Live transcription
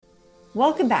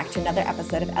Welcome back to another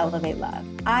episode of Elevate Love.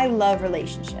 I love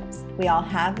relationships. We all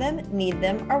have them, need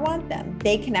them, or want them.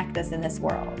 They connect us in this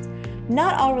world.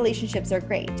 Not all relationships are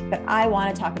great, but I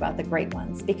want to talk about the great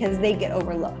ones because they get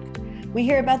overlooked. We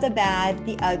hear about the bad,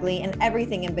 the ugly, and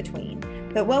everything in between.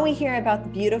 But when we hear about the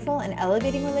beautiful and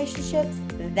elevating relationships,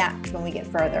 that's when we get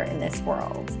further in this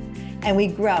world. And we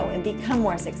grow and become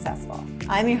more successful.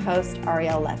 I'm your host,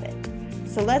 Ariel Levitt.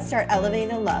 So let's start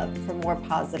elevating love for more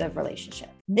positive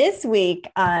relationships. This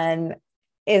week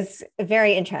is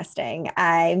very interesting.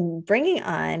 I'm bringing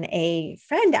on a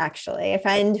friend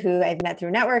who I've met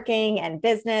through networking and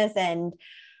business, and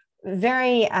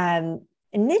very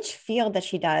niche field that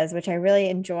she does, which I really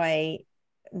enjoy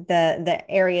the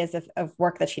areas of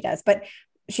work that she does. But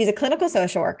she's a clinical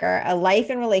social worker, a life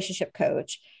and relationship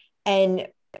coach, and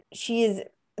she's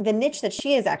the niche that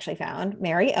she has actually found,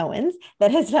 Mary Owens,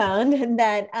 that has found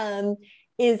that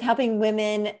is helping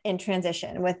women in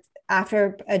transition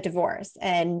after a divorce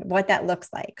and what that looks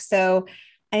like. So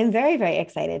I'm very, very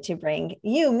excited to bring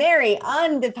you, Mary,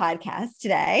 on the podcast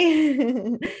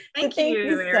today. Thank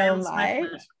you so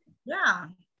much. Yeah.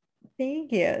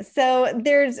 Thank you. So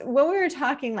when we were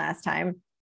talking last time,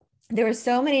 there were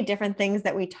so many different things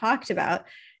that we talked about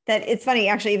that it's funny,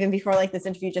 actually, even before this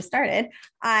interview just started,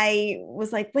 I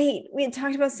was like, wait, we had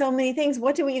talked about so many things.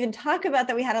 What did we even talk about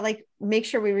that we had to make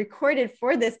sure we recorded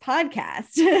for this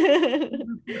podcast?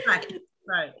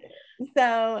 Right.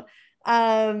 So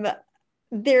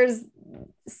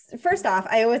first off,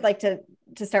 I always like to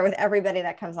start with everybody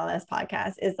that comes on this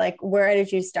podcast is where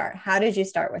did you start? How did you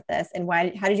start with this? And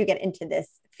how did you get into this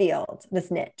field,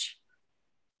 this niche?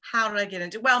 How did I get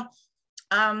into? Well,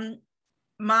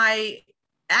 my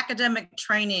academic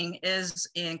training is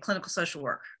in clinical social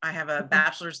work. I have a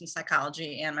bachelor's in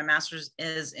psychology and my master's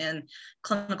is in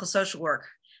clinical social work.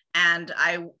 And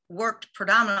I worked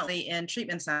predominantly in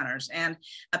treatment centers, and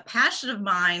a passion of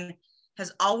mine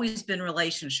has always been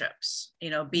relationships,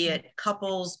 be it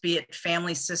couples, be it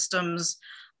family systems,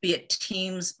 be it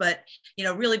teams, but,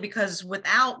 really because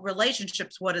without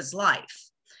relationships, what is life?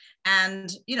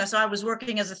 And, so I was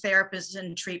working as a therapist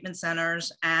in treatment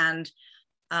centers, and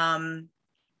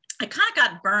I kind of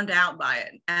got burned out by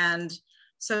it. And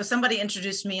so somebody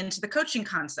introduced me into the coaching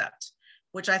concept,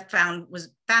 which I found was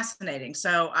fascinating.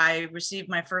 So I received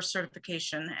my first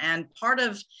certification, and part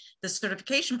of the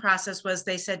certification process was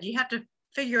they said, you have to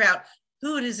figure out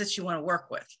who it is that you want to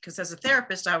work with. Because as a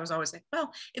therapist, I was always like,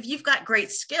 well, if you've got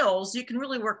great skills, you can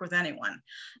really work with anyone.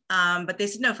 But they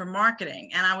said, no, for marketing.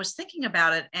 And I was thinking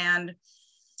about it. And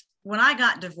when I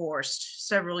got divorced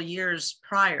several years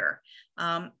prior,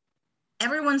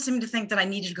 everyone seemed to think that I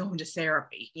needed to go into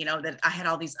therapy, that I had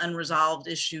all these unresolved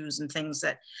issues and things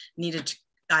that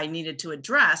I needed to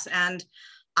address. And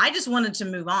I just wanted to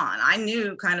move on. I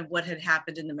knew kind of what had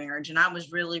happened in the marriage, and I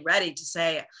was really ready to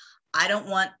say, I don't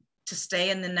want to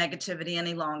stay in the negativity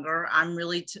any longer. I'm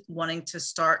really wanting to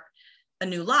start a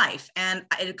new life. And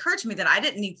it occurred to me that I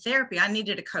didn't need therapy. I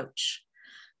needed a coach.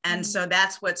 And so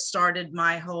that's what started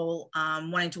my whole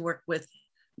wanting to work with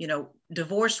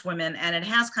divorced women. And it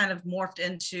has kind of morphed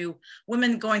into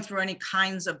women going through any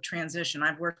kinds of transition.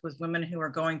 I've worked with women who are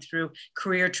going through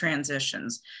career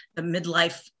transitions, the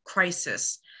midlife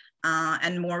crisis,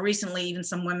 and more recently, even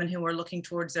some women who are looking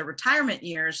towards their retirement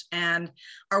years and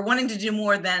are wanting to do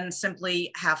more than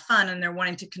simply have fun. And they're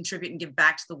wanting to contribute and give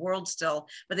back to the world still,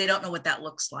 but they don't know what that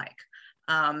looks like.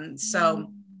 And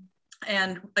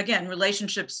again,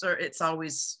 relationships it's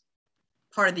always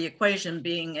part of the equation,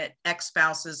 being it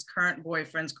ex-spouses, current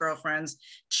boyfriends, girlfriends,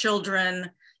 children,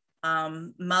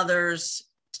 mothers,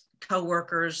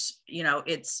 co-workers,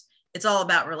 it's all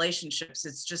about relationships.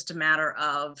 It's just a matter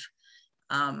of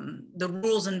the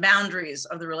rules and boundaries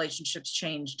of the relationships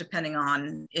change depending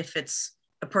on if it's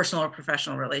a personal or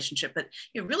professional relationship, but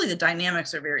really the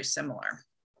dynamics are very similar.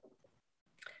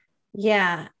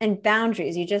 Yeah. And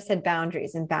boundaries, you just said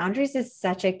boundaries, and boundaries is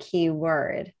such a key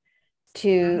word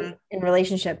in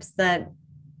relationships that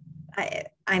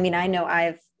I mean, I know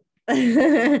I've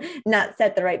not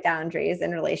set the right boundaries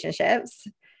in relationships,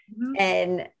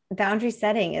 and boundary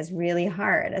setting is really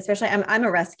hard, especially I'm a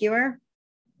rescuer.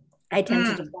 I tend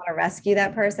to just want to rescue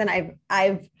that person.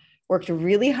 I've worked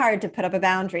really hard to put up a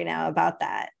boundary now about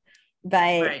that,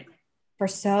 but for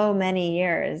so many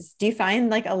years, do you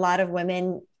find a lot of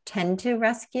women tend to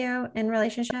rescue in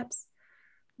relationships?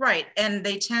 Right. And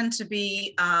they tend to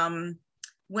be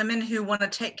women who want to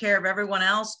take care of everyone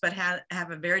else, but have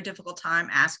a very difficult time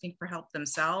asking for help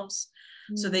themselves.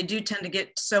 So they do tend to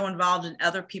get so involved in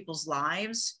other people's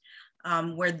lives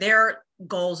where their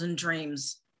goals and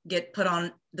dreams get put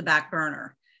on the back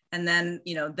burner. And then,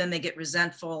 then they get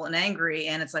resentful and angry,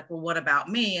 and it's like, well, what about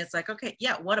me? It's like, okay,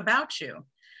 yeah, what about you?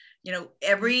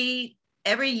 Every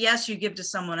yes you give to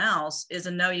someone else is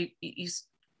a no you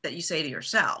that you say to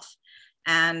yourself.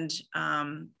 And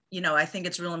I think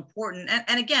it's real important.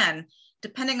 And again,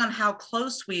 depending on how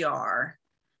close we are,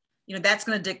 that's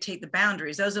going to dictate the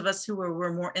boundaries. Those of us who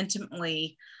we're more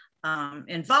intimately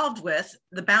involved with,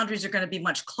 the boundaries are going to be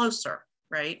much closer,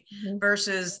 right? Mm-hmm.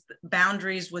 Versus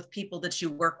boundaries with people that you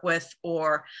work with,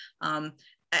 or I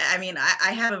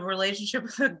have a relationship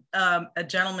with a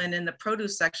gentleman in the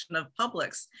produce section of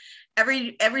Publix.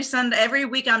 Every Sunday, every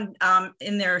week I'm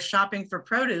in there shopping for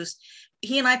produce.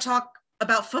 He and I talk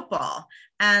about football,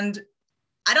 and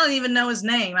I don't even know his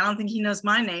name. I don't think he knows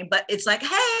my name, but it's like, hey,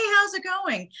 how's it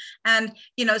going? And,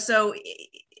 so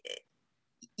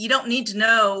you don't need to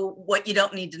know what you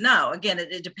don't need to know. Again,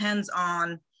 it depends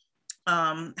on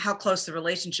how close the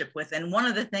relationship with. And one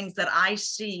of the things that I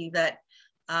see that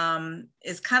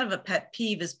is kind of a pet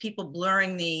peeve is people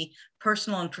blurring the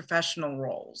personal and professional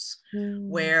roles,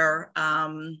 where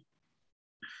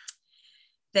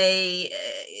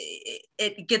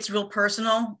it gets real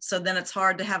personal. So then it's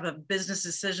hard to have a business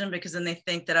decision, because then they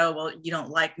think that, oh, well, you don't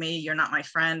like me, you're not my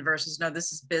friend, versus no,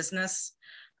 this is business.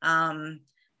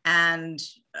 That's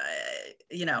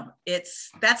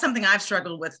something I've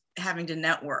struggled with, having to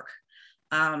network,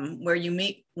 where you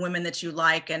meet women that you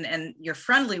like and you're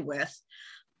friendly with,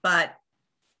 but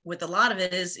with a lot of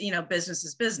it is, business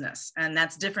is business. And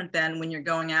that's different than when you're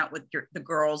going out with the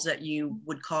girls that you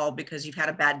would call because you've had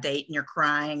a bad date and you're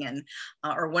crying, and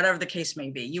or whatever the case may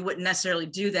be. You wouldn't necessarily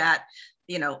do that,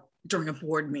 during a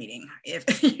board meeting,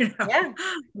 if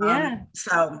Yeah.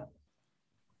 So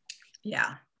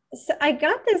yeah. So I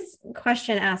got this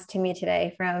question asked to me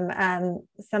today from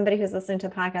somebody who's listening to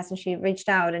the podcast, and she reached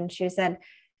out and she said,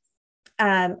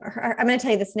 I'm going to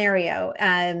tell you the scenario.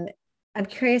 I'm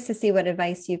curious to see what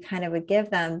advice you kind of would give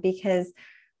them, because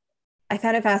I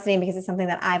found it fascinating, because it's something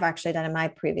that I've actually done in my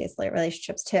previous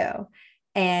relationships too.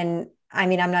 And I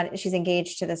mean, she's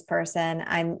engaged to this person.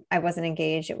 I wasn't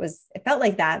engaged. It felt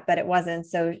like that, but it wasn't.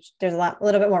 So there's a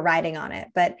little bit more riding on it.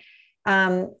 But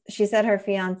she said her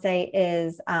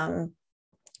fiance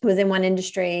was in one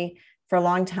industry for a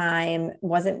long time,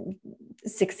 wasn't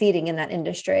succeeding in that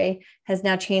industry, has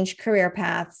now changed career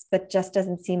paths, but just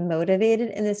doesn't seem motivated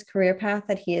in this career path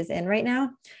that he is in right now.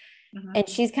 Mm-hmm. And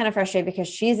she's kind of frustrated because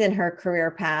she's in her career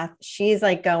path. She's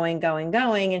like going.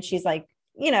 And she's like,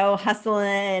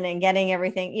 hustling and getting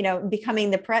everything,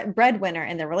 becoming the breadwinner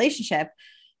in the relationship,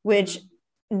 which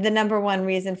the number one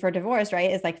reason for divorce,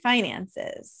 right, is like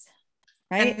finances.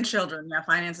 Right? And children,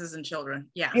 finances and children.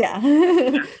 Yeah.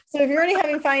 So if you're already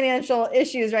having financial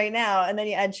issues right now, and then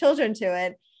you add children to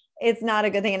it, it's not a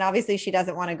good thing. And obviously she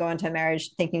doesn't want to go into a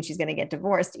marriage thinking she's going to get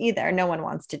divorced either. No one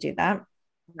wants to do that.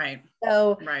 Right.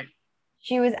 So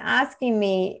she was asking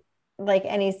me like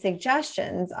any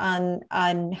suggestions on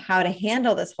how to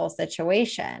handle this whole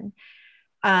situation,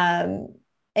 and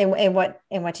what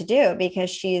to do, because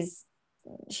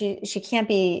she can't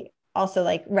be also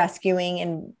like rescuing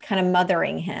and kind of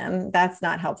mothering him. That's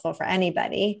not helpful for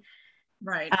anybody.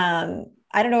 Right. I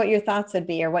don't know what your thoughts would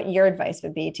be, or what your advice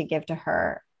would be to give to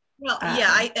her. Well,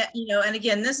 and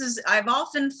again, I've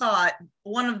often thought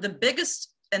one of the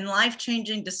biggest and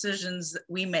life-changing decisions that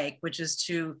we make, which is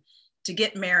to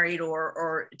get married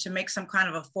or to make some kind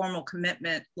of a formal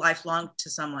commitment lifelong to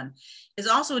someone, is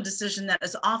also a decision that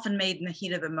is often made in the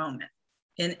heat of the moment.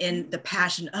 In the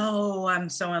passion, oh, I'm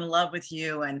so in love with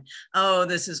you, and oh,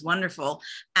 this is wonderful.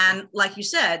 And like you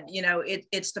said,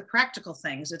 it's the practical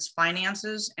things, it's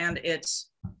finances and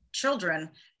it's children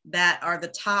that are the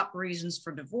top reasons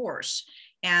for divorce.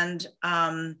 And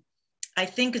I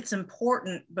think it's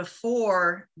important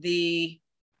before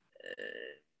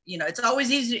it's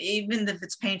always easy, even if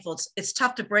it's painful. It's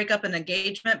tough to break up an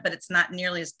engagement, but it's not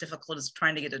nearly as difficult as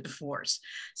trying to get a divorce.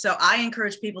 So I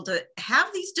encourage people to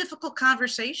have these difficult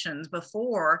conversations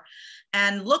before,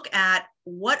 and look at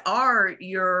what are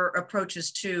your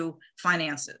approaches to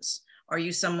finances. Are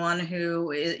you someone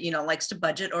who likes to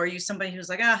budget, or are you somebody who's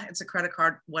like, it's a credit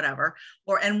card, whatever?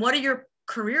 And what are your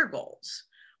career goals?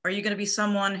 Are you going to be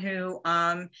someone who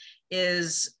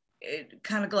is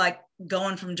kind of like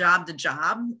going from job to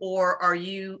job, or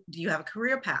do you have a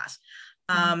career path?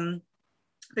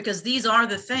 Because these are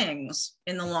the things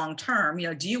in the long term.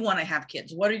 Do you want to have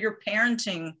kids? What are your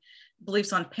parenting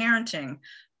beliefs on parenting?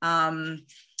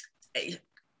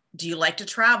 Do you like to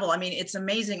travel? I mean, it's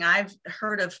amazing. I've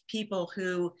heard of people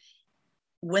who,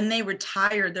 when they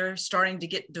retire, they're starting to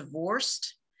get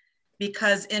divorced,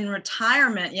 because in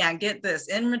retirement, get this,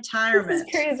 in retirement, this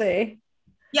is crazy.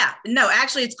 Yeah, no,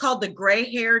 actually, it's called the gray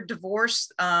hair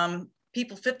divorce.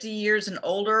 People 50 years and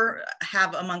older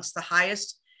have amongst the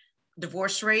highest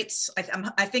divorce rates.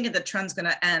 I think the trend's going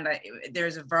to end.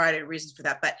 There's a variety of reasons for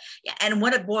that, but yeah. And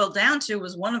what it boiled down to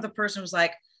was one of the person was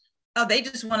like, "Oh, they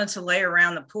just wanted to lay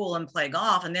around the pool and play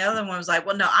golf," and the other one was like,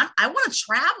 "Well, no, I want to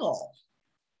travel."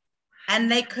 And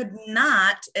they could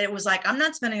not. It was like, "I'm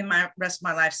not spending my rest of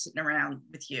my life sitting around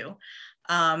with you."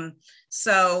 I'm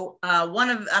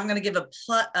going to give a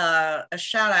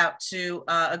shout out to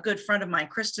a good friend of mine,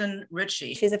 Kristen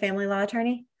Ritchie. She's a family law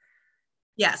attorney.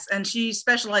 Yes, and she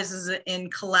specializes in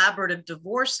collaborative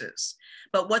divorces.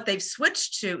 But what they've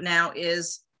switched to now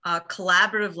is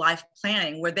collaborative life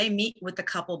planning, where they meet with the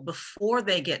couple before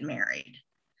they get married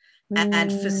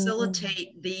and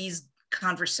facilitate these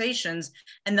conversations.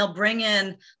 And they'll bring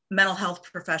in mental health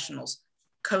professionals,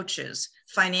 coaches,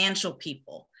 financial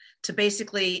people to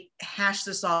basically hash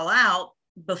this all out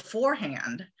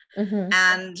beforehand.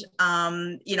 And,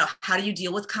 how do you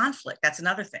deal with conflict? That's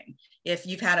another thing. If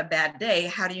you've had a bad day,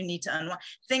 how do you need to unwind?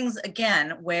 Things,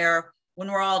 again, where when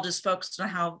we're all just focused on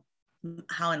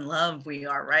how in love we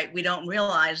are, right? We don't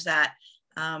realize that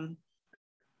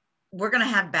we're going to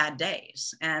have bad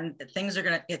days and things are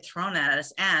going to get thrown at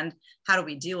us. And how do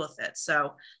we deal with it?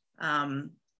 So,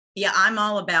 I'm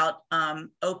all about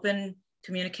open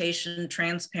communication,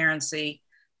 transparency,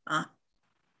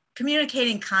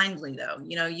 communicating kindly, though.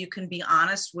 You can be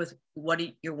honest with what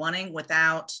you're wanting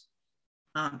without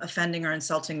offending or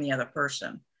insulting the other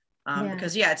person.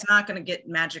 Because it's not going to get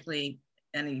magically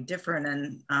any different.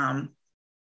 And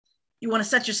you want to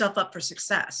set yourself up for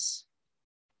success.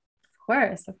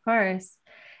 Of course.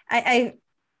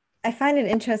 I find it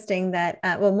interesting that,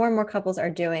 more and more couples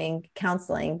are doing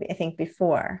counseling, I think,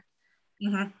 before.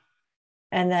 Mm-hmm.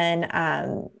 And then,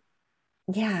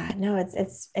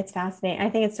 it's fascinating. I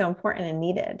think it's so important and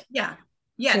needed. Yeah.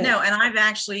 No. And I've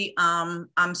actually, I'm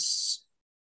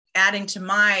adding to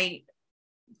my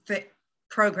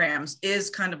programs is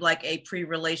kind of like a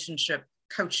pre-relationship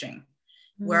coaching,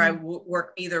 where I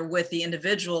work either with the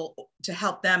individual to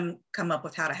help them come up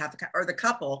with how to have or the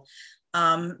couple,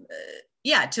 to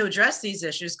address these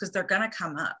issues, because they're going to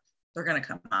come up.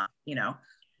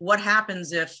 What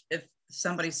happens if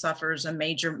somebody suffers a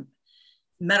major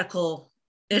medical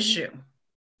issue?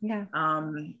 Yeah.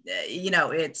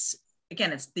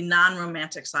 It's the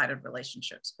non-romantic side of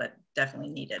relationships, but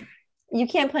definitely needed. You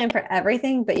can't plan for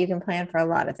everything, but you can plan for a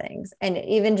lot of things. And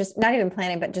even just not even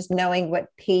planning, but just knowing what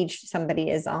page somebody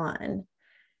is on.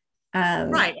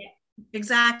 Right.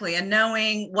 Exactly. And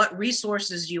knowing what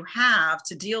resources you have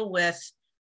to deal with,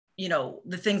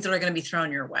 the things that are going to be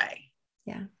thrown your way.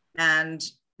 Yeah. And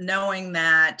knowing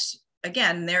that,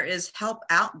 again, there is help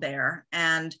out there.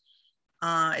 And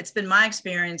it's been my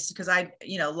experience, because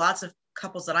lots of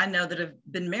couples that I know that have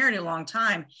been married a long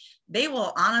time, they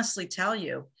will honestly tell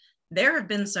you, there have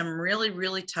been some really,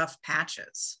 really tough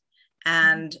patches.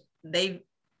 And they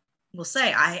will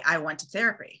say, I went to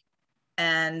therapy.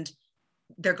 And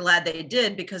they're glad they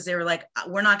did, because they were like,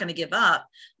 we're not going to give up,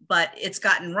 but it's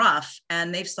gotten rough.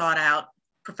 And they've sought out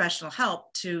professional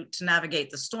help to navigate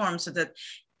the storm so that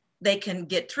they can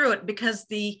get through it. Because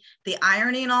the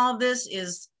irony in all of this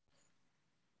is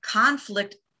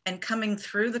conflict, and coming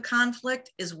through the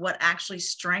conflict is what actually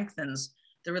strengthens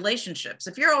the relationships.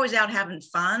 If you're always out having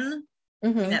fun,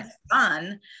 that's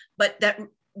fun, but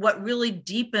what really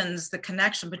deepens the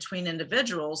connection between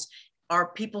individuals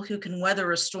are people who can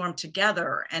weather a storm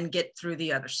together and get through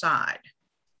the other side.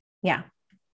 Yeah.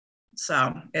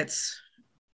 So it's,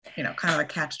 kind of a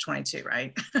catch-22,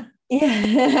 right?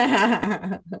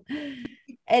 Yeah.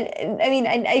 And I mean,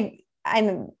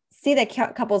 I see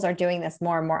that couples are doing this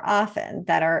more and more often,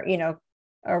 that are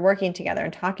working together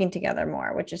and talking together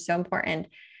more, which is so important,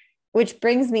 which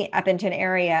brings me up into an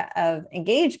area of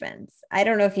engagements. I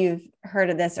don't know if you've heard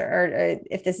of this or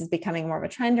if this is becoming more of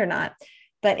a trend or not,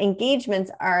 but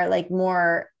engagements are like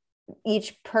more,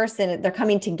 each person, they're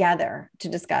coming together to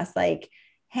discuss, like,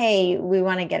 hey, we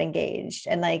want to get engaged,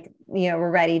 and we're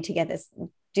ready to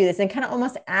do this, and kind of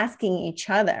almost asking each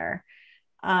other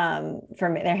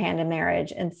for their hand in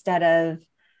marriage instead of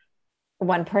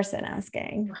one person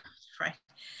asking. Right.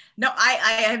 No,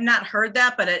 I have not heard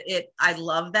that, but I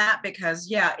love that, because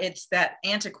it's that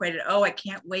antiquated, I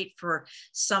can't wait for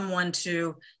someone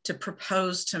to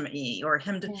propose to me or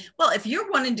him to, well, if you're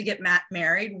wanting to get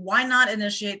married, why not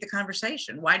initiate the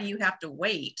conversation? Why do you have to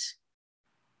wait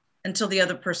until the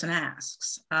other person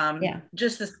asks?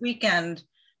 Just this weekend,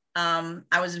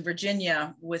 I was in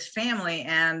Virginia with family,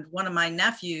 and one of my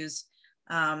nephews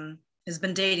has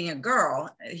been dating a girl.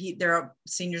 They're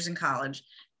seniors in college,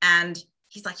 and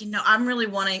he's like, I'm really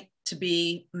wanting to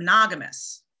be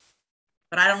monogamous,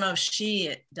 but I don't know if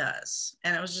she does.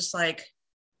 And it was just like,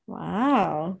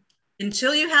 wow.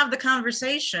 Until you have the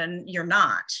conversation, you're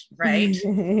not, right?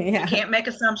 Yeah. You can't make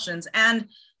assumptions. And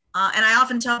I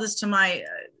often tell this to my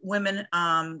women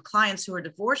clients who are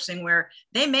divorcing, where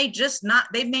they may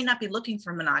not be looking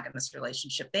for a monogamous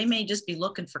relationship. They may just be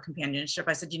looking for companionship.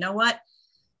 I said, you know what?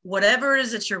 Whatever it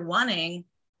is that you're wanting,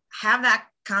 have that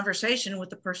conversation with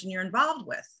the person you're involved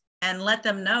with and let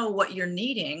them know what you're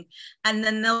needing. And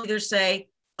then they'll either say,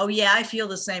 oh yeah, I feel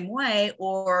the same way,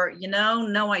 or,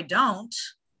 no, I don't.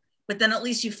 But then at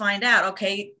least you find out,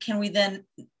 okay, can we then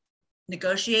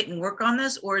negotiate and work on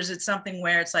this? Or is it something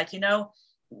where it's like,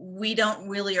 we're not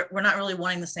really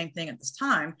wanting the same thing at this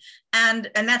time. And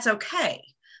that's okay.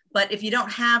 But if you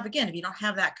don't have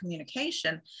that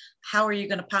communication, how are you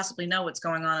going to possibly know what's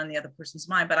going on in the other person's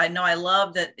mind? But I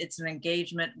love that it's an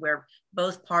engagement where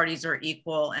both parties are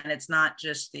equal, and it's not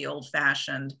just the old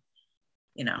fashioned,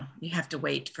 you have to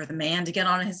wait for the man to get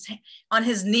on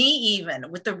his knee,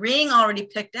 even with the ring already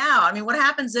picked out. I mean, what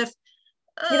happens if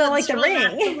you don't like the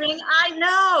ring? The ring? I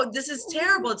know, this is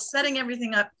terrible. It's setting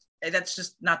everything up. That's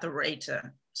just not the way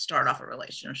to start off a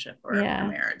relationship or a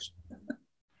marriage.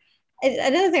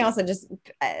 Another thing also, just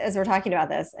as we're talking about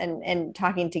this and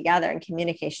talking together and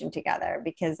communication together,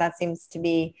 because that seems to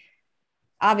be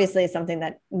obviously something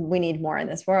that we need more in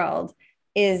this world,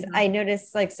 is I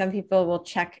notice like some people will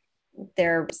check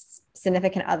their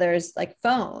significant other's like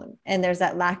phone, and there's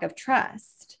that lack of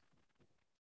trust.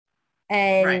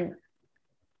 And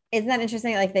isn't that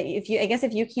interesting? Like that,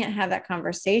 if you can't have that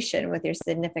conversation with your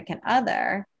significant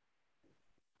other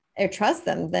or trust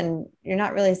them, then you're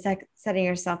not really setting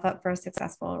yourself up for a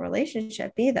successful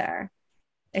relationship either.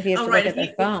 If you have to look at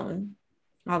their phone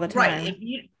all the time.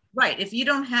 If you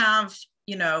don't have,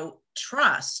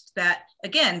 trust, that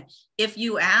again, if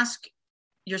you ask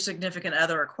your significant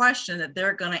other a question that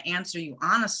they're going to answer you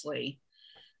honestly,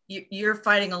 you're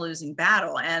fighting a losing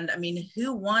battle. And I mean,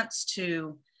 who wants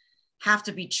to have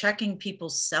to be checking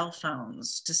people's cell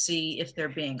phones to see if they're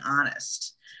being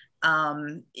honest?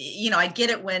 I get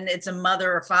it when it's a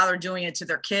mother or father doing it to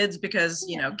their kids because,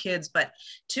 kids, but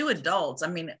to adults, I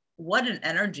mean, what an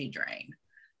energy drain.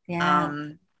 Yeah.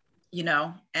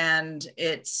 And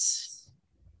it's,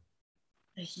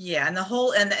 and the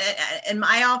whole, and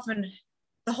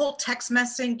the whole text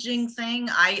messaging thing,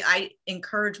 I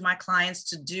encourage my clients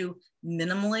to do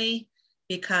minimally,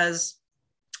 because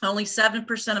only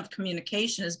 7% of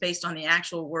communication is based on the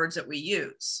actual words that we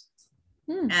use.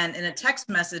 And in a text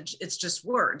message, it's just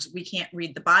words. We can't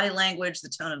read the body language, the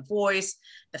tone of voice,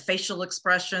 the facial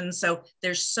expression. So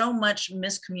there's so much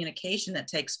miscommunication that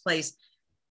takes place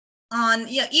on,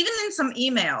 even in some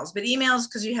emails, but emails,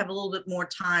 because you have a little bit more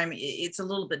time, it's a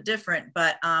little bit different.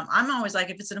 But I'm always like,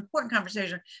 if it's an important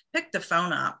conversation, pick the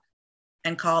phone up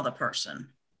and call the person.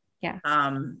 Yeah.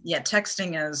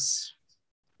 Texting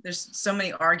there's so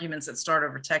many arguments that start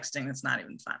over texting. It's not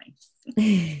even funny.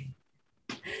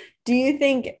 Do you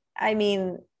think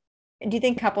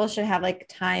couples should have like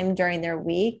time during their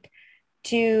week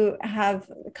to have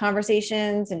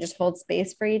conversations and just hold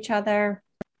space for each other?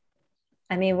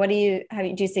 I mean,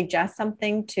 do you suggest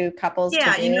something to couples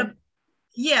to do?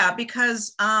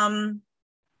 Because,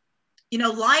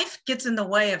 life gets in the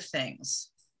way of things,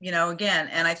 again,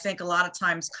 and I think a lot of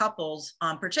times couples,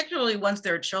 particularly once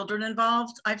there are children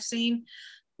involved, I've seen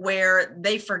where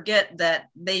they forget that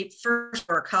they first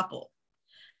were a couple.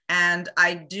 And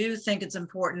I do think it's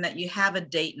important that you have a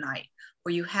date night,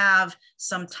 or you have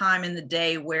some time in the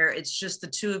day where it's just the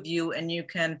two of you and you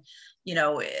can,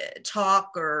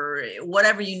 talk or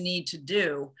whatever you need to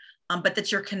do, but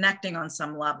that you're connecting on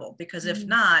some level. Because if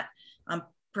not,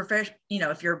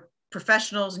 if you're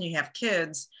professionals and you have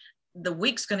kids, the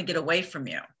week's going to get away from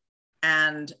you.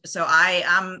 And so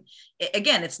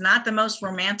again, it's not the most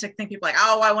romantic thing. People are like,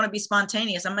 oh, I want to be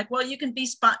spontaneous. I'm like, well, you can be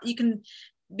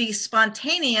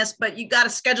spontaneous, but you got to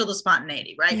schedule the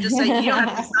spontaneity, right? Just say you don't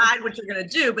have to decide what you're going to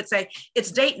do, but say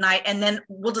it's date night, and then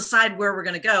we'll decide where we're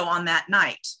going to go on that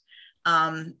night.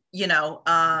 Because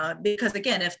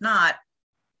again, if not,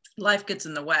 life gets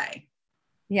in the way.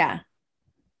 Yeah.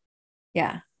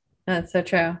 That's so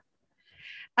true.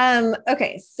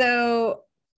 Okay. So,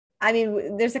 I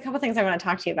mean, there's a couple things I want to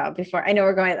talk to you about before. I know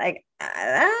we're going like,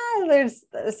 there's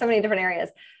so many different areas,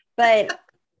 but,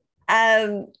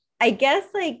 I guess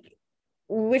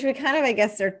which we kind of, I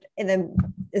guess, are in the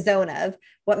zone of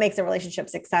what makes a relationship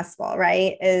successful,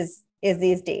 right? Is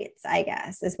these dates, I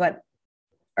guess,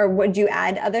 or would you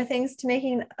add other things to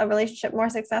making a relationship more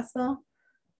successful?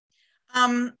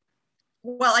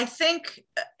 Well, I think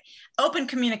Open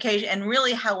communication. And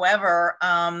really, however,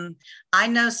 I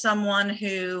know someone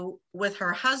who, with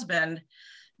her husband,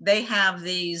 they have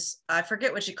these, I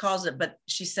forget what she calls it, but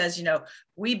she says, you know,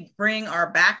 we bring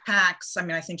our backpacks. I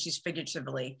mean, I think she's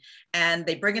figuratively, and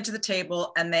they bring it to the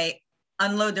table and they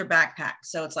unload their backpack.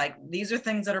 So it's like, these are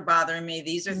things that are bothering me.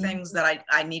 These are things that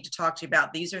I need to talk to you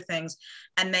about. These are things,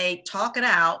 and they talk it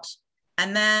out.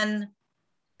 And then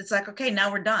it's like, okay,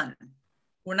 now we're done.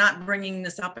 We're not bringing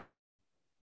this up.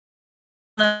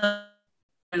 As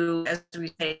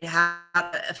we say, how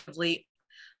to effectively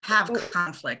have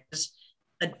conflict.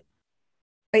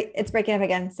 Wait, it's breaking up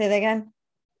again. Say that again.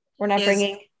 We're not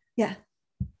bringing. Yeah.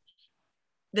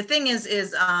 The thing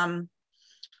is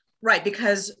right,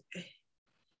 because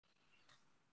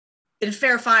in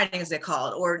fair fighting, as they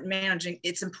call it, or managing,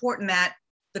 it's important that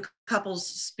the couples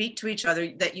speak to each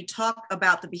other, that you talk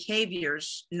about the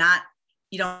behaviors, not,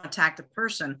 you don't attack the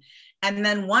person. And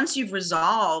then once you've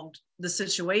resolved the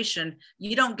situation,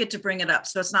 you don't get to bring it up.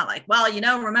 So it's not like, well, you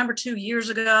know, remember 2 years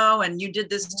ago and you did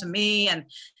this to me. And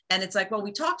it's like, well,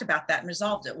 we talked about that and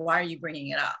resolved it. Why are you bringing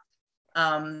it up?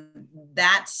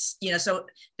 That's, you know, so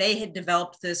they had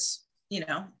developed this, you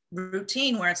know,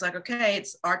 routine where it's like, okay,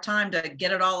 it's our time to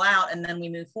get it all out and then we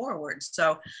move forward.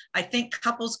 So I think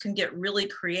couples can get really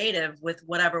creative with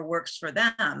whatever works for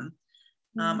them.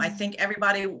 I think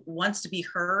everybody wants to be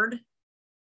heard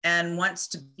and wants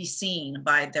to be seen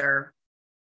by their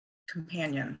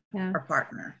companion or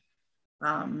partner.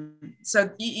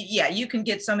 So yeah, you can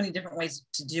get so many different ways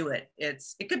to do it. It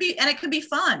could be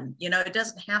fun. You know, it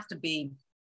doesn't have to be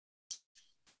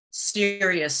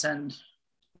serious and,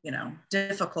 you know,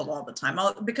 difficult all the time,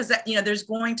 because that, you know, there's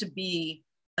going to be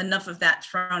enough of that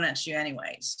thrown at you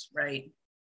anyways, right?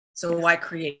 So why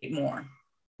create more?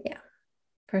 Yeah,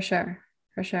 for sure.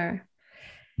 For sure.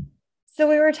 So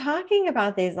we were talking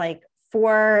about these like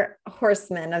 4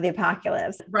 horsemen of the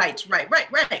apocalypse. Right.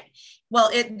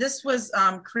 Well, this was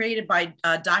created by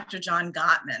Dr. John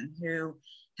Gottman, who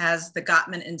has the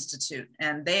Gottman Institute,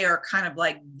 and they are kind of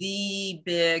like the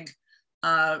big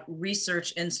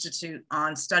research institute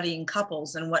on studying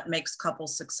couples and what makes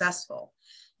couples successful.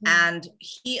 And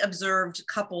he observed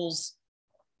couples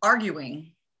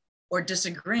arguing or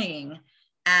disagreeing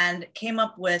and came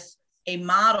up with a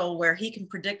model where he can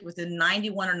predict within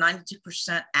 91 or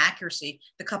 92% accuracy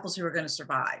the couples who are going to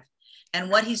survive.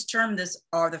 And what he's termed this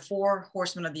are the 4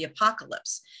 horsemen of the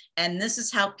apocalypse. And this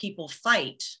is how people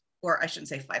fight, or I shouldn't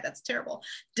say fight, that's terrible,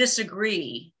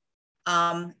 disagree.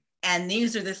 And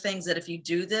these are the things that if you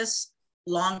do this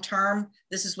long term,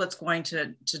 this is what's going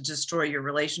to destroy your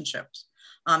relationships.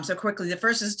 So quickly, the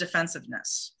first is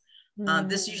defensiveness.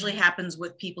 This usually happens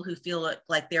with people who feel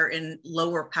like they're in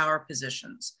lower power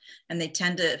positions, and they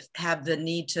tend to have the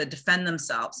need to defend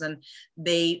themselves, and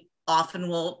they often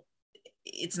will,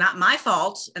 it's not my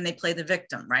fault, and they play the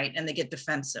victim, right? And they get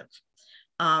defensive.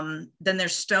 Then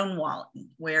there's stonewalling,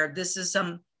 where this is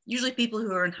usually people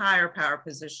who are in higher power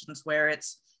positions, where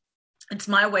it's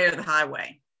my way or the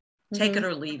highway, take it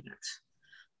or leave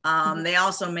it. They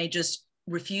also may just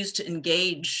refuse to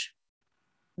engage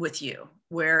with you,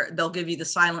 where they'll give you the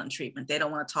silent treatment. They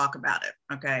don't want to talk about it.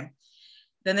 Okay.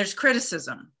 Then there's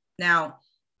criticism. Now,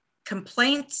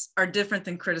 complaints are different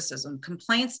than criticism.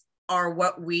 Complaints are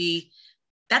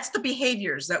that's the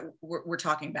behaviors that we're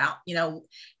talking about. You know,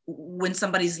 when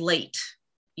somebody's late,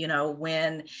 you know,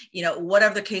 when, you know,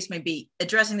 whatever the case may be,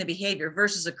 addressing the behavior,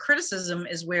 versus a criticism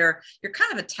is where you're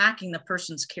kind of attacking the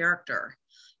person's character.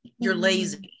 You're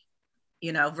lazy,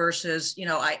 you know, versus, you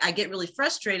know, I get really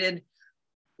frustrated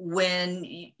when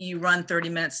you run 30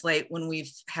 minutes late when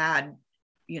we've had,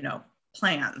 you know,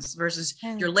 plans, versus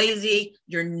you're lazy,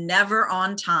 you're never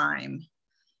on time.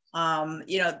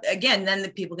 You know, again, then the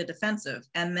people get defensive.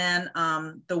 And then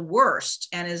the worst,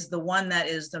 and is the one that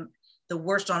is the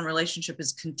worst on relationship,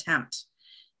 is contempt.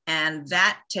 And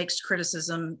that takes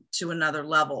criticism to another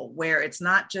level, where it's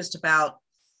not just about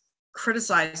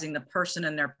criticizing the person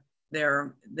and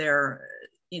their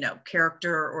you know,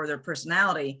 character or their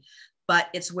personality, but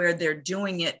it's where they're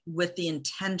doing it with the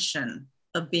intention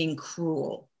of being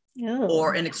cruel,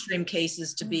 or in extreme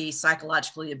cases to be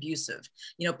psychologically abusive.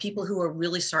 You know, people who are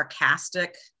really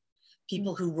sarcastic,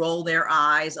 people who roll their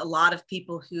eyes, a lot of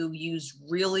people who use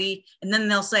really, and then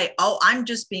they'll say, oh, I'm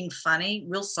just being funny,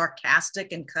 real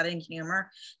sarcastic and cutting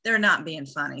humor. They're not being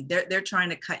funny. They're trying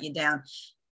to cut you down.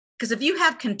 Because if you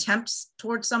have contempt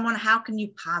towards someone, how can you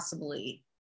possibly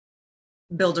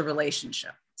build a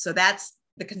relationship? So that's,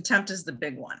 the contempt is the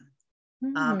big one.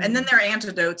 And then there are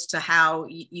antidotes to how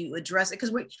you address it,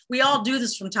 because we all do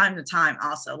this from time to time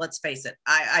also, let's face it.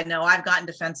 I know I've gotten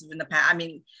defensive in the past. I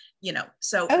mean, you know,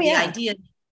 so the idea,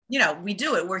 we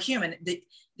do it. We're human.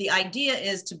 The idea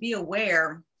is to be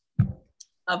aware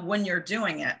of when you're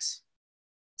doing it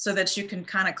so that you can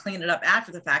kind of clean it up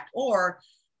after the fact, or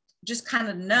just kind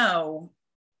of know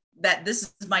that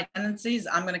this is my tendencies.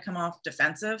 I'm going to come off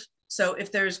defensive. So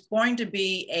if there's going to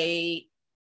be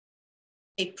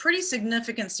a pretty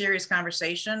significant, serious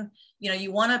conversation,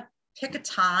 you want to pick a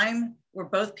time where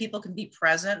both people can be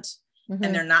present and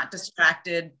they're not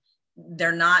distracted.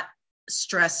 They're not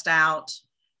stressed out.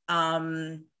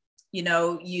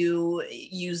 You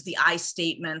use the I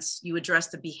statements, you address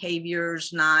the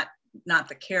behaviors, not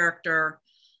the character.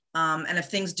 And if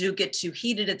things do get too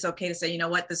heated, it's okay to say, you know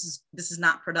what, this is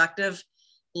not productive.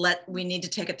 We need to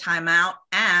take a time out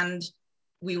and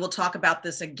we will talk about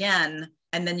this again.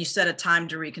 And then you set a time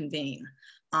to reconvene.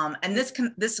 And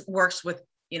this works with,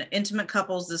 intimate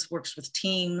couples. This works with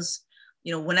teams,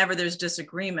 whenever there's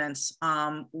disagreements,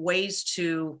 ways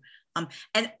to, and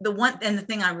the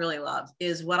thing I really love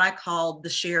is what I call the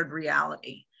shared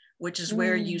reality, which is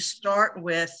where you start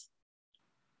with,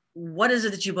 what is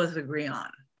it that you both agree on?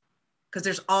 Because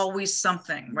there's always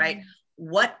something, right?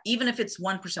 Even if it's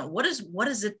 1%, what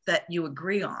is it that you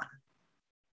agree on?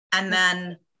 And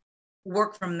then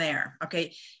work from there.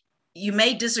 Okay. You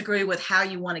may disagree with how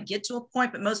you want to get to a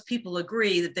point, but most people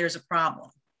agree that there's a problem.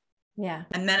 Yeah.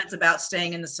 And then it's about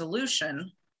staying in the solution.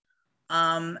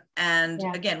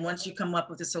 Again, once you come up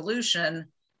with a solution,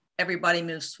 everybody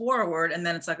moves forward. And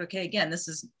then it's like, okay, again,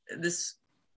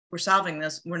 we're solving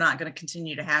this. We're not going to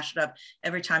continue to hash it up.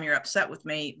 Every time you're upset with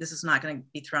me, this is not going to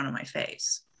be thrown in my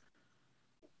face.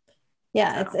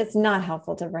 Yeah. So. It's not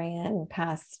helpful to bring in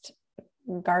past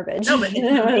garbage. No, but it's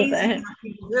amazing how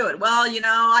people do it. Well,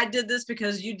 I did this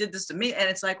because you did this to me. And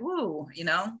it's like, woo,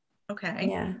 okay.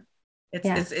 Yeah.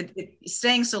 It's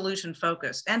staying solution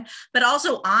focused, but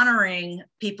also honoring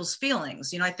people's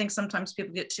feelings. I think sometimes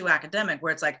people get too academic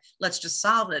where it's like, let's just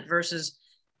solve it versus,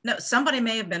 no, somebody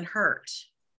may have been hurt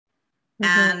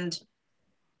and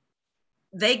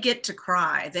they get to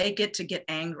cry. They get to get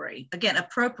angry, again,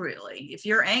 appropriately. If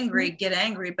you're angry, get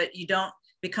angry, but you don't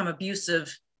become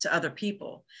abusive to other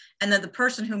people. And then the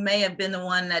person who may have been the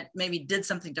one that maybe did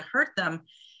something to hurt them,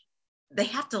 they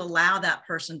have to allow that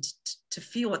person to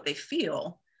feel what they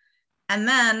feel. And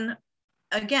then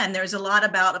again, there's a lot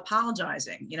about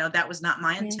apologizing. That was not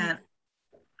my intent.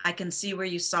 I can see where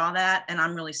you saw that and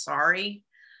I'm really sorry.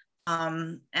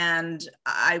 And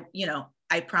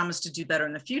I promise to do better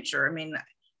in the future. I mean,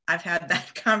 I've had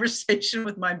that conversation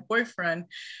with my boyfriend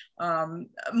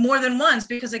more than once,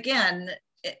 because again,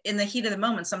 in the heat of the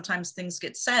moment, sometimes things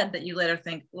get said that you later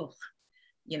think, well,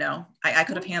 I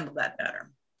could have handled that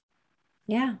better.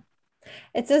 Yeah.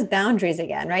 It's those boundaries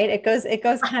again, right? It goes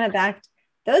kind of back.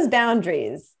 Those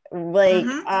boundaries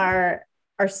are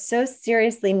so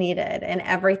seriously needed in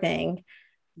everything.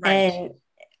 Right. And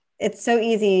it's so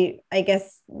easy, I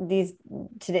guess,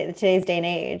 today's day and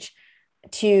age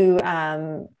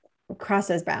to cross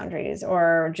those boundaries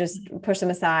or just push them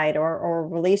aside or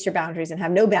release your boundaries and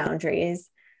have no boundaries.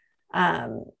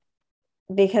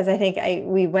 Because I think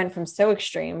we went from so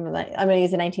extreme, like I'm going to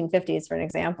use the 1950s for an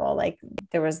example, like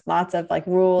there was lots of like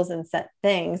rules and set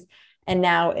things. And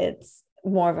now it's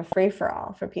more of a free for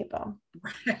all for people.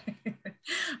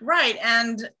 Right.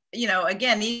 And,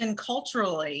 again, even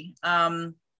culturally,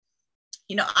 I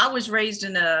was raised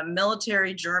in a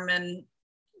military German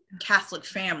Catholic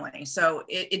family. So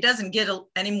it doesn't get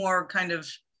any more kind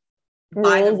of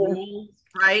by the rules,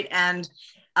 right? And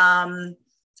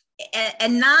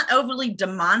not overly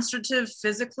demonstrative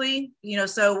physically,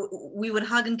 so we would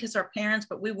hug and kiss our parents,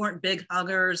 but we weren't big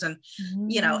huggers. And,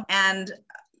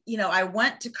 I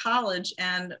went to college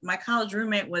and my college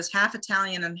roommate was half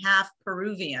Italian and half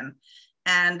Peruvian.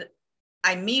 And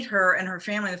I meet her and her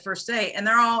family the first day and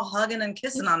they're all hugging and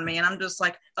kissing on me. And I'm just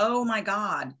like, oh my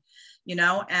God,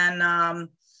 and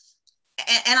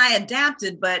I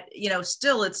adapted, but,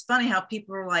 still it's funny how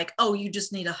people are like, oh, you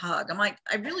just need a hug. I'm like,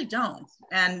 I really don't.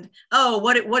 And, oh,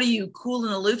 what are you, cool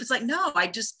and aloof? It's like, no,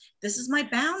 this is my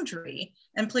boundary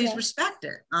and please respect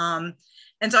it.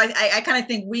 And so I kind of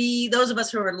think those of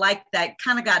us who are like that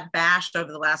kind of got bashed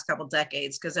over the last couple of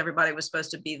decades because everybody was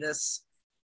supposed to be this,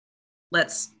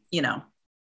 let's,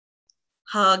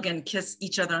 hug and kiss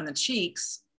each other on the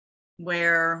cheeks,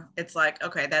 where it's like,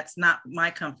 okay, that's not my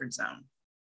comfort zone.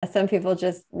 Some people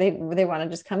just, they want to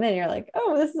just come in. You're like,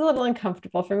 oh, this is a little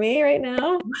uncomfortable for me right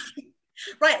now.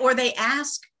 Right. Or they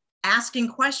asking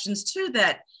questions too,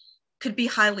 that could be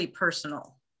highly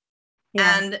personal.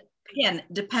 Yeah. And again,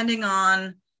 depending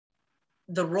on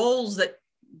the roles that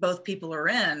both people are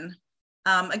in,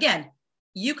 again,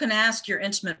 you can ask your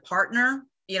intimate partner,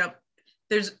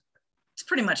 there's it's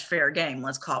pretty much fair game,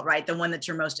 let's call it, right? The one that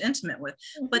you're most intimate with.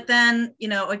 Mhm. But then,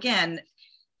 again,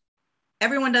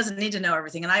 everyone doesn't need to know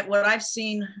everything. And what I've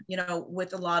seen,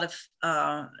 with a lot of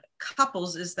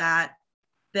couples is that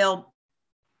this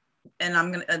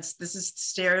is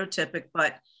stereotypic,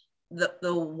 but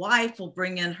the wife will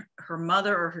bring in her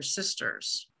mother or her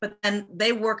sisters, but then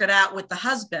they work it out with the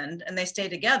husband and they stay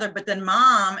together. But then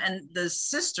mom and the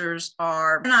sisters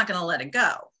are not going to let it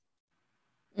go.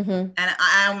 Mm-hmm. And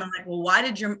I'm like, well, why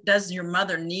does your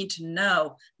mother need to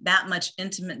know that much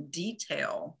intimate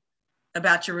detail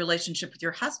about your relationship with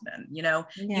your husband?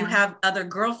 You have other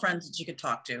girlfriends that you could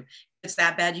talk to. If it's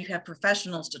that bad, you have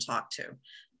professionals to talk to.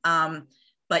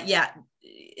 But yeah,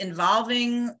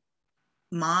 involving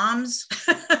moms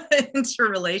into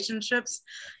relationships.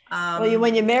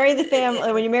 When you marry the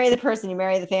family, when you marry the person, you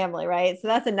marry the family, right? So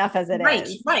that's enough as it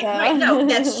is. Right. No,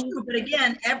 that's true. But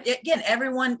again,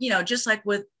 everyone, just like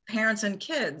with parents and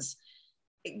kids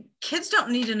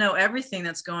don't need to know everything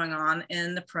that's going on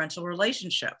in the parental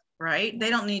relationship, right? They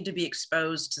don't need to be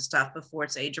exposed to stuff before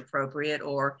it's age appropriate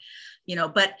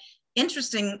but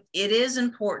interesting, it is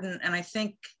important. And I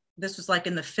think this was like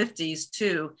in the 50s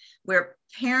too, where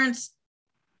parents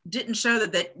didn't show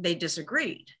that they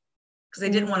disagreed because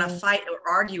they didn't want to fight or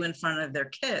argue in front of their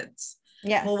kids.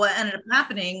 Yes. Well, what ended up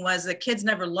happening was the kids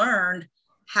never learned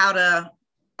how to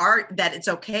that it's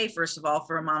okay, first of all,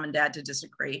 for a mom and dad to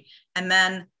disagree. And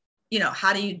then,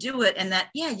 how do you do it? And that,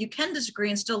 you can disagree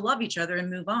and still love each other and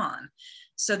move on.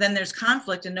 So then there's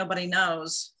conflict and nobody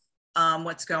knows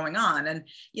what's going on. And,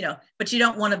 but you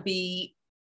don't want to be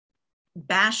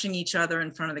bashing each other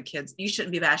in front of the kids. You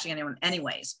shouldn't be bashing anyone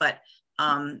anyways, but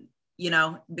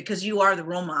because you are the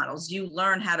role models, you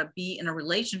learn how to be in a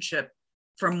relationship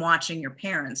from watching your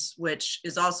parents, which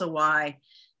is also why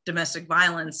domestic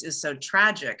violence is so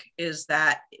tragic, is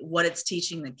that what it's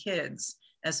teaching the kids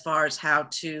as far as how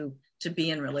to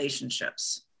be in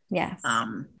relationships. Yes.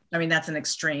 That's an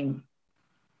extreme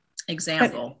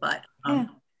example, but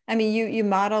you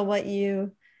model what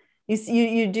you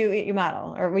do, you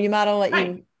model, or you model what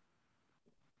right.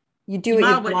 you do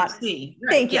what you want. See.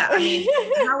 Right. Thank you.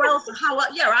 Yeah. How else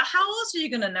are you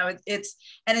going to know?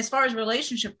 And as far as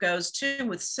relationship goes too,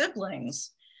 with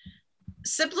siblings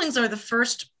are the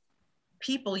first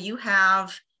people you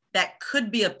have that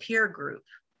could be a peer group.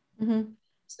 Mm-hmm.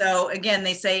 So again,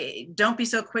 they say, don't be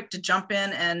so quick to jump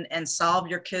in and solve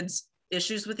your kids'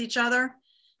 issues with each other,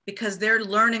 because they're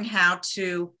learning how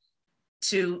to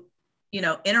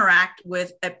interact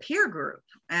with a peer group.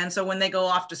 And so when they go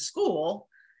off to school,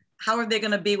 how are they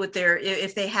going to be with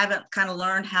if they haven't kind of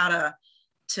learned how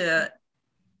to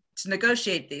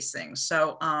negotiate these things?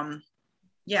 So,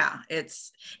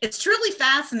 it's truly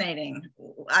fascinating.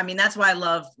 That's why I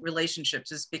love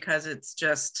relationships, is because it's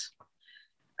just,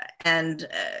 and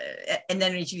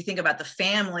then if you think about the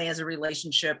family as a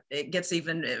relationship, it gets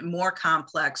even more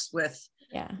complex with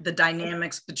the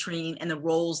dynamics between and the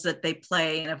roles that they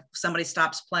play. And if somebody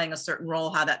stops playing a certain role,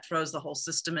 how that throws the whole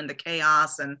system into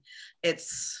chaos. And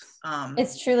it's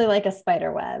truly like a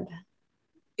spider web.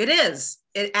 It is.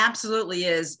 It absolutely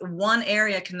is. One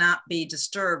area cannot be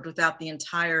disturbed without the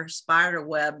entire spider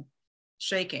web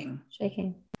shaking.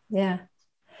 Yeah.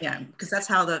 Yeah. Because that's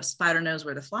how the spider knows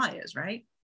where the fly is, right?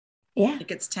 Yeah. It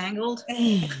gets tangled.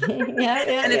 Yeah.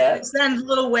 And it sends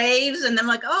little waves and then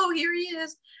like, oh, here he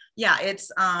is. Yeah.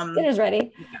 It's dinner's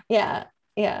ready. Yeah.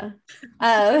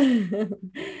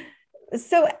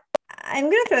 So I'm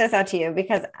going to throw this out to you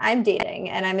because I'm dating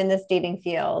and I'm in this dating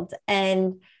field,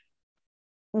 and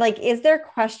is there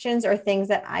questions or things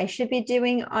that I should be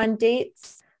doing on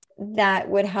dates that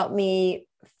would help me,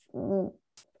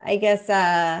 I guess,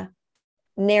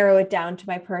 narrow it down to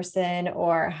my person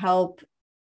or help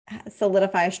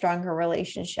solidify a stronger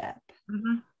relationship?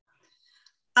 Mm-hmm.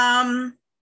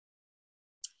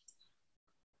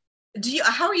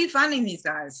 How are you finding these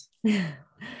guys?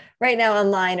 Right now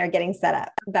online or getting set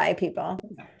up by people,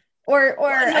 or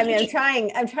I'm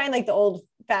trying like the old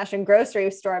fashioned grocery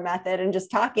store method and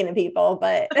just talking to people,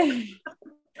 but well,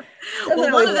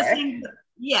 one of the things,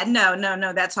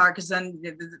 no, that's hard. Cause then,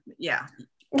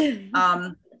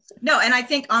 no. And I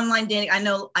think online dating, I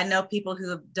know people who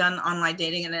have done online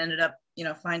dating and ended up,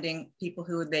 finding people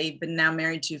who they've been now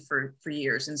married to for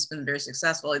years, and it's been very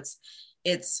successful.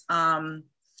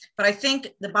 But I think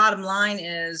the bottom line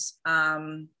is,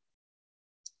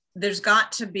 there's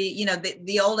got to be,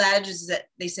 the old adage is that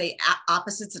they say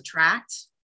opposites attract.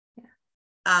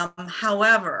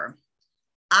 However,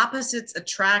 opposites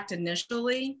attract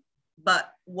initially,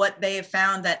 but what they have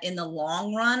found that in the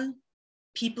long run,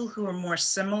 people who are more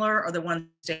similar are the ones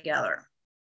together.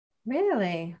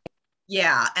 Really?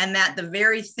 Yeah. And that the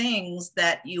very things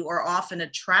that you are often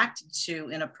attracted to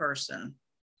in a person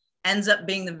ends up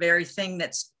being the very thing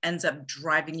that ends up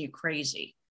driving you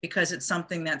crazy, because it's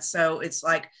something that's so, it's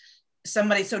like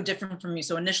somebody so different from you.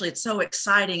 So initially it's so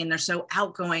exciting and they're so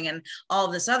outgoing and all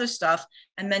this other stuff.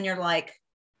 And then you're like,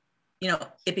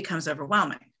 it becomes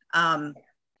overwhelming.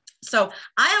 So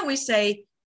I always say,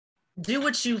 do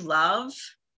what you love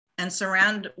and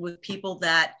surround with people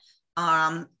that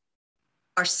are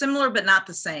similar, but not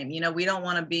the same. We don't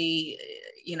want to be,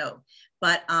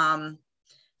 but, and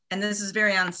this is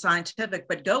very unscientific,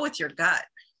 but go with your gut,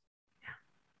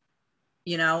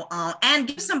 and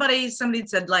give somebody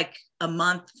said like a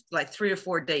month, like 3 or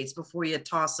 4 dates before you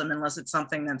toss them, unless it's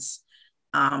something that's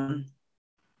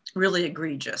really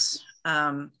egregious.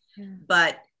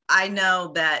 But I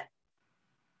know that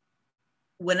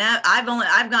when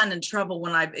I've gotten in trouble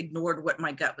when I've ignored what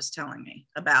my gut was telling me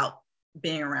about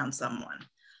being around someone.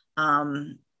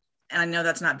 And I know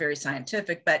that's not very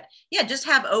scientific, but yeah, just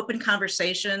have open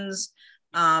conversations.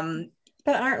 But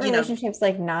aren't relationships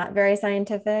like not very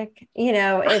scientific?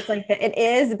 It's like it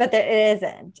is, but it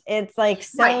isn't. It's like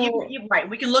so. Right, you're right.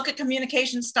 We can look at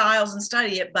communication styles and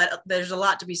study it, but there's a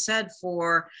lot to be said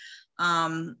for,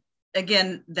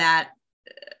 again, that,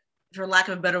 for lack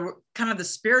of a better, kind of the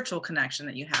spiritual connection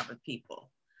that you have with people.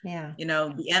 Yeah.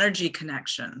 The energy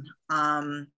connection.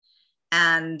 And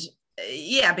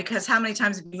yeah, because how many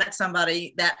times have you met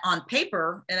somebody that on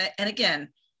paper, and again,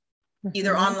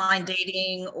 either online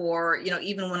dating or,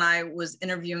 even when I was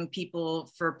interviewing people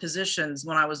for positions,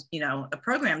 when I was, a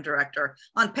program director,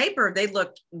 on paper, they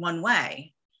looked one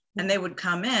way and they would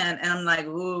come in and I'm like,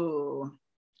 ooh,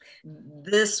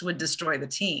 this would destroy the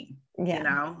team,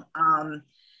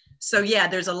 So yeah,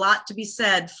 there's a lot to be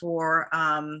said for,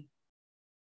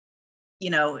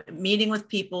 meeting with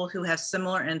people who have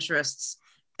similar interests,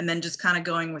 and then just kind of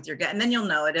going with your gut. And then you'll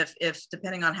know it if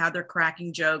depending on how they're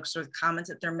cracking jokes or the comments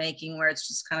that they're making, where it's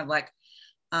just kind of like,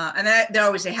 and they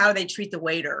always say, how do they treat the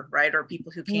waiter, right? Or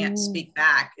people who can't speak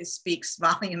back. It speaks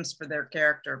volumes for their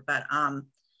character. But,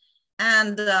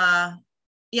 and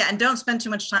don't spend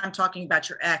too much time talking about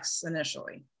your ex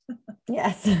initially.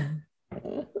 Yes.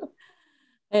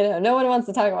 I know, no one wants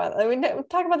to talk about it. We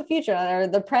talk about the future or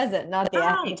the present, not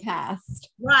the past.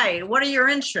 Right. What are your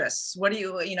interests? What do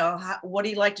you, what do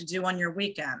you like to do on your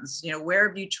weekends? Where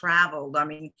have you traveled? I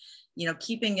mean,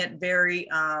 keeping it very,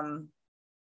 kind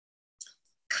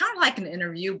of like an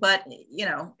interview, but,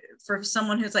 for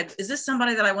someone who's like, is this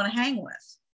somebody that I want to hang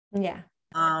with? Yeah.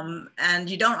 And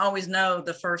you don't always know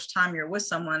the first time you're with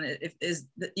someone, is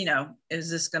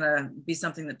this going to be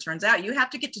something that turns out? You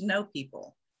have to get to know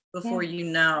people before you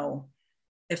know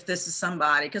if this is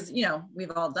somebody, because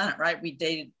we've all done it, right? We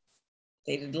dated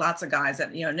lots of guys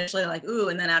that initially like, ooh,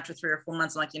 and then after 3 or 4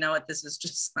 months, I'm like, you know what, this is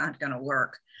just not going to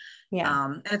work.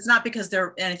 And it's not because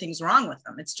anything's wrong with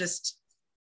them, it's just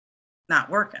not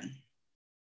working.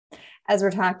 As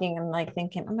we're talking, I'm like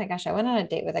thinking, oh my gosh, I went on a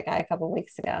date with a guy a couple of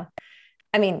weeks ago.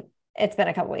 I mean, it's been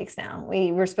a couple of weeks now.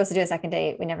 We were supposed to do a second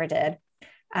date, we never did.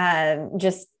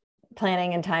 Just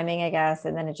planning and timing, I guess.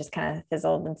 And then it just kind of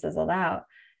fizzled and sizzled out.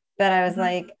 But I was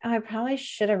like, oh, I probably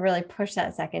should have really pushed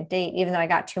that second date, even though I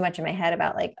got too much in my head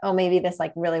about like, oh, maybe this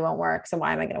like really won't work. So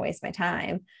why am I going to waste my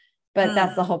time? But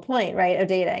that's the whole point, right, of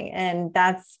dating. And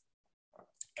that's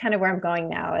kind of where I'm going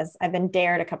now. Is I've been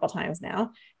dared a couple of times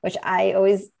now, which I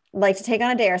always like to take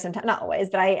on a dare sometimes, not always,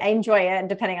 but I enjoy it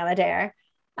depending on the dare.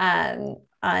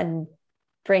 On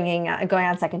going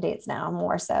on second dates now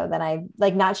more so than I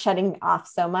like, not shutting off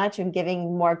so much and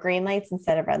giving more green lights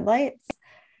instead of red lights.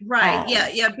 Right.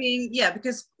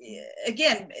 Because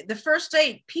again, the first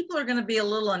date, people are going to be a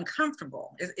little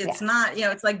uncomfortable. It's not,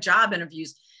 it's like job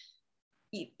interviews.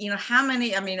 How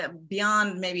many,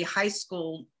 beyond maybe high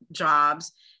school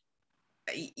jobs,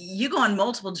 you go on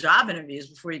multiple job interviews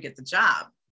before you get the job,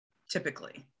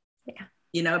 typically. Yeah.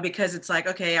 Because it's like,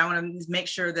 okay, I want to make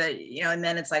sure that, and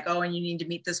then it's like, oh, and you need to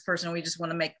meet this person. We just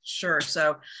want to make sure.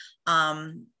 So,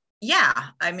 I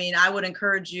would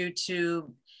encourage you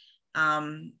to,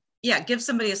 give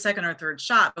somebody a second or third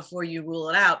shot before you rule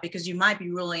it out, because you might be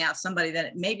ruling out somebody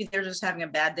that maybe they're just having a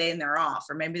bad day and they're off,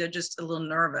 or maybe they're just a little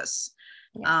nervous.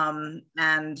 Yeah.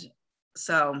 And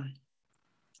so,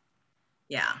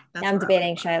 I'm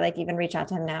debating, should I like even reach out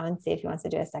to him now and see if he wants to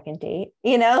do a second date,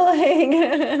 right.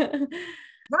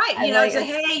 Say,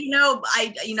 hey,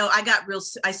 I got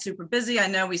I super busy. I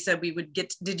know we said we would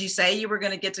did you say you were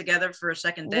going to get together for a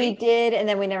second date? We did. And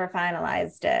then we never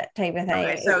finalized it, type of thing.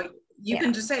 Okay, so you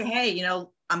can just say, hey,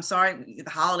 I'm sorry, the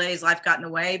holidays, life got in the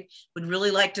way, would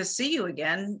really like to see you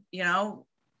again,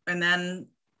 and then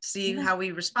see how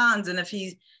he responds. And if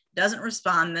he doesn't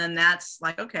respond, then that's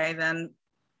like, okay, then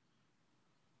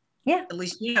yeah, at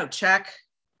least, check,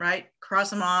 right? Cross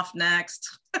them off,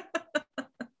 next.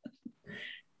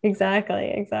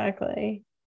 exactly.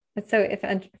 It's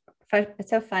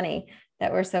so funny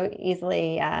that we're so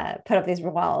easily put up these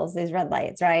walls, these red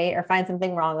lights, right? Or find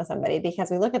something wrong with somebody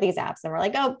because we look at these apps and we're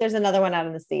like, oh, there's another one out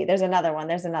in the sea. There's another one.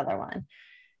 There's another one.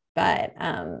 But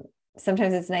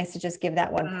sometimes it's nice to just give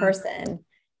that one person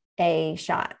a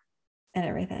shot and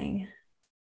everything.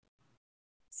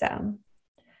 So,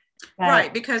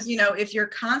 right. Because, if you're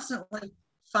constantly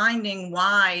finding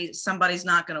why somebody's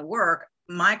not going to work,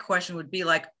 my question would be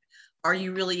like, are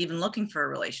you really even looking for a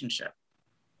relationship?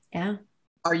 Yeah.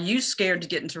 Are you scared to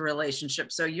get into a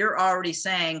relationship? So you're already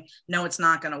saying, no, it's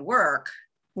not going to work.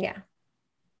 Yeah.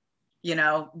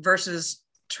 Versus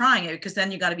trying it, because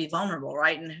then you got to be vulnerable,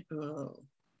 right? And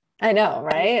I know,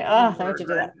 right? Oh, why don't you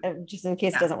do that? Just in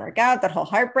case it doesn't work out, that whole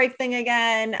heartbreak thing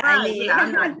again. Right.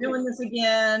 I'm not doing this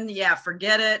again. Yeah,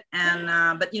 forget it.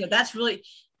 And but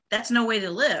that's no way to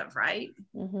live, right?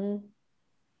 Mm-hmm.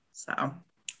 So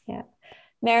yeah.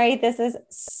 Mary, this is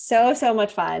so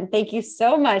much fun. Thank you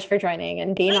so much for joining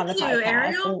and being on the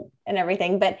podcast and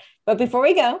everything. But before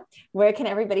we go, where can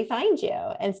everybody find you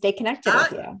and stay connected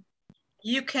with you?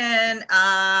 You can,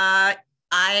 I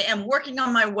am working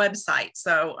on my website,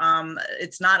 so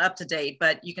it's not up to date,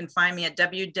 but you can find me at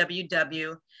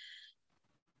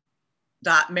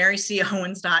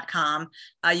www.marycowens.com.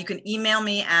 You can email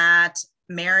me at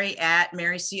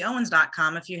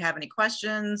mary@marycowens.com if you have any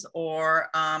questions, or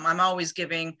I'm always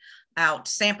giving out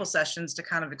sample sessions to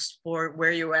kind of explore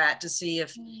where you're at to see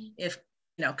if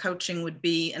coaching would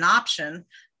be an option.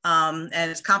 And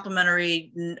it's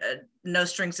complimentary, no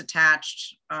strings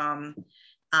attached.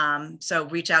 So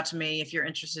reach out to me if you're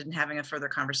interested in having a further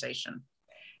conversation.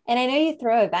 And I know you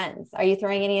throw events. Are you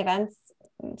throwing any events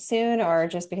soon, or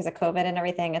just because of COVID and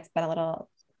everything, it's been a little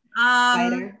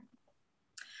quieter?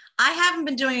 I haven't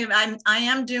been doing it. I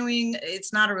am doing,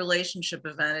 it's not a relationship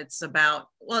event. It's about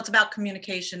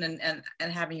communication and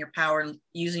having your power and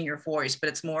using your voice, but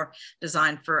it's more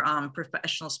designed for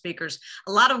professional speakers.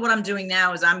 A lot of what I'm doing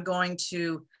now is I'm going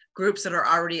to groups that are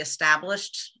already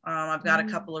established. I've got a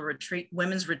couple of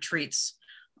women's retreats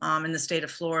in the state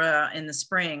of Florida in the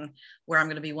spring, where I'm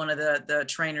going to be one of the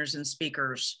trainers and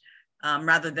speakers,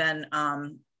 rather than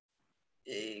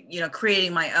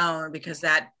creating my own, because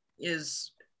that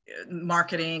is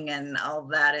marketing and all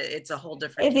that. It's a whole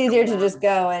different. It's easier to just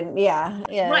go and right.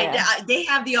 Yeah. They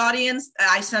have the audience.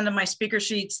 I send them my speaker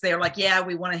sheets. They're like, yeah,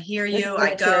 we want to hear you.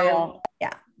 I go.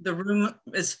 Yeah. The room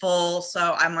is full,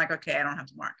 so I'm like, okay, I don't have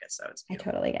to market. So it's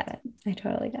beautiful. I totally get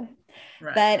it.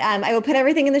 Right. But I will put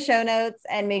everything in the show notes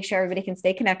and make sure everybody can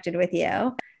stay connected with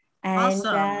you. And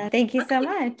awesome. Thank you so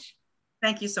much.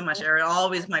 Thank you so much, Ariel.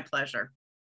 Always my pleasure.